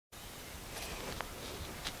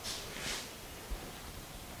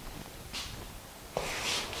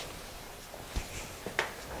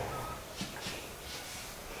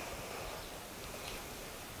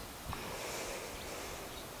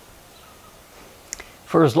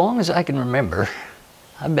For as long as I can remember,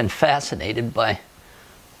 I've been fascinated by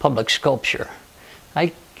public sculpture.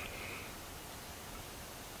 I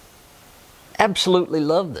absolutely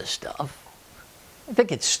love this stuff. I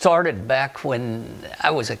think it started back when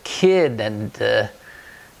I was a kid, and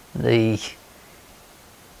the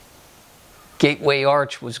Gateway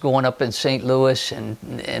Arch was going up in St. Louis,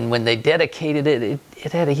 and when they dedicated it,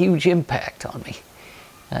 it had a huge impact on me.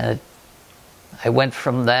 I went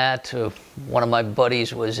from that to, one of my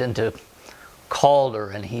buddies was into Calder,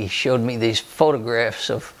 and he showed me these photographs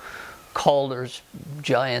of Calder's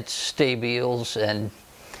giant stabiles, and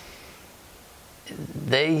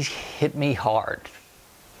they hit me hard.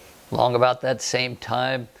 Along about that same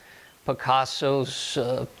time, Picasso's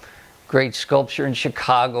great sculpture in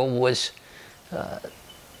Chicago was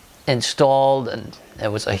installed, and there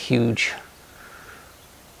was a huge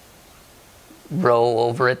row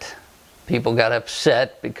over it. People got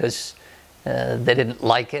upset because they didn't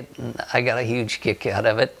like it, and I got a huge kick out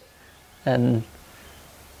of it. And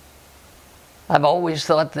I've always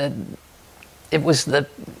thought that it was the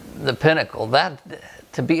pinnacle. That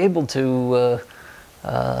to be able to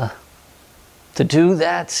do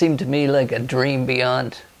that seemed to me like a dream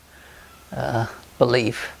beyond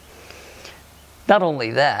belief. Not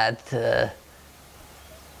only that,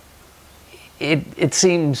 it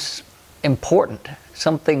seems important,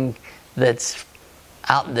 something that's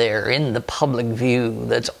out there in the public view,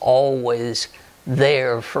 that's always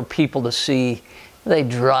there for people to see. They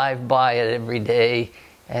drive by it every day,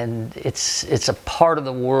 and it's a part of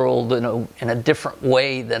the world in a different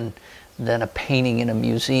way than a painting in a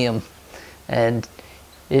museum. And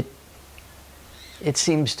it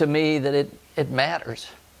seems to me that it matters.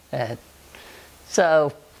 And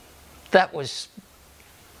so that was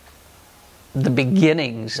the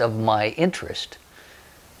beginnings of my interest.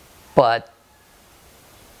 But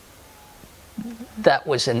that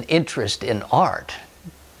was an interest in art.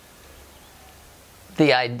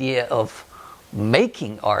 The idea of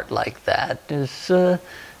making art like that is a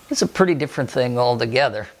pretty different thing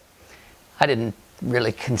altogether. I didn't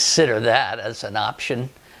really consider that as an option,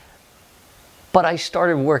 but I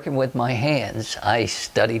started working with my hands. I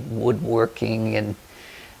studied woodworking and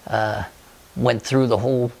went through the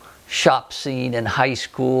whole shop scene in high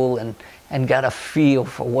school, and got a feel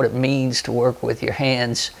for what it means to work with your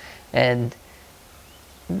hands, and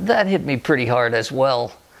that hit me pretty hard as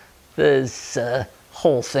well. There's a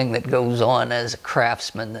whole thing that goes on as a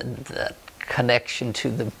craftsman, and that connection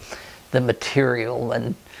to the material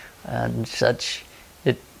and such.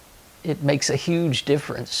 It makes a huge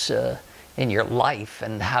difference in your life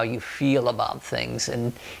and how you feel about things,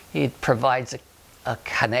 and it provides a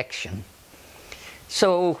connection.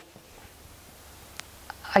 So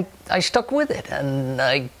I stuck with it, and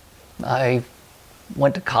I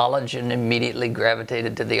went to college and immediately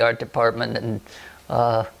gravitated to the art department,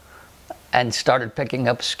 and started picking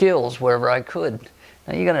up skills wherever I could.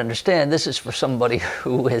 Now you got to understand, this is for somebody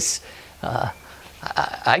who is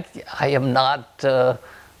I am not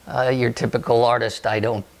your typical artist. I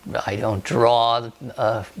don't draw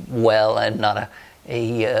well. I'm not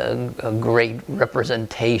a great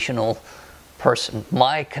representational person.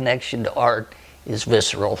 My connection to art is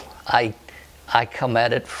visceral. I come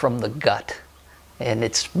at it from the gut, and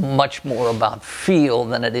it's much more about feel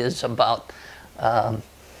than it is about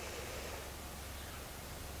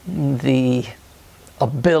the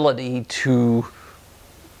ability to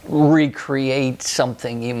recreate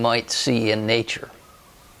something you might see in nature.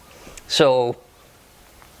 So,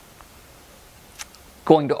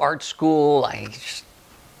 going to art school, I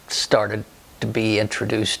started to be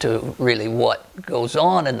introduced to really what goes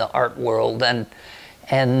on in the art world, and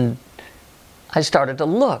I started to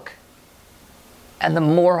look. And the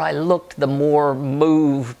more I looked, the more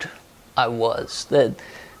moved I was. The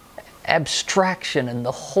abstraction and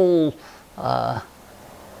the whole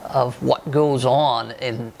of what goes on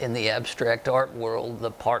in the abstract art world,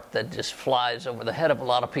 the part that just flies over the head of a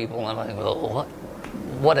lot of people, and I'm like, well,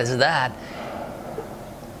 what is that?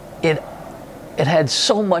 It had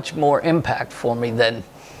so much more impact for me than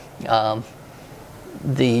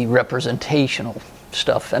the representational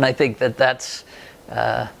stuff, and I think that's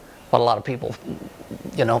what a lot of people,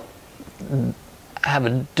 have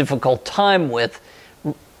a difficult time with.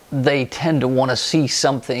 They tend to want to see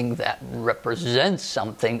something that represents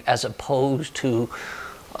something as opposed to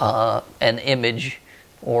an image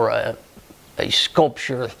or a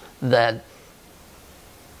sculpture that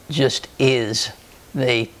just is.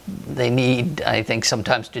 They need, I think,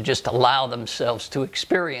 sometimes to just allow themselves to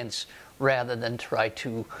experience rather than try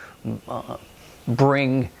to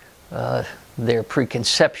bring their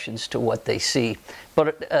preconceptions to what they see.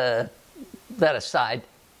 But that aside,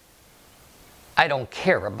 I don't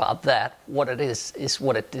care about that. What it is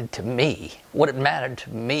what it did to me. What it mattered to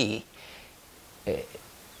me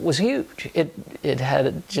was huge. It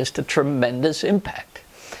had just a tremendous impact.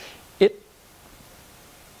 It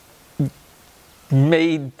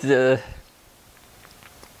made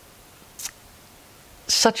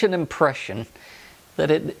such an impression that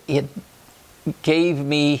it gave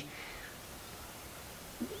me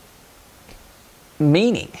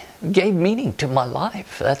meaning, gave meaning to my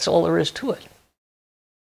life. That's all there is to it.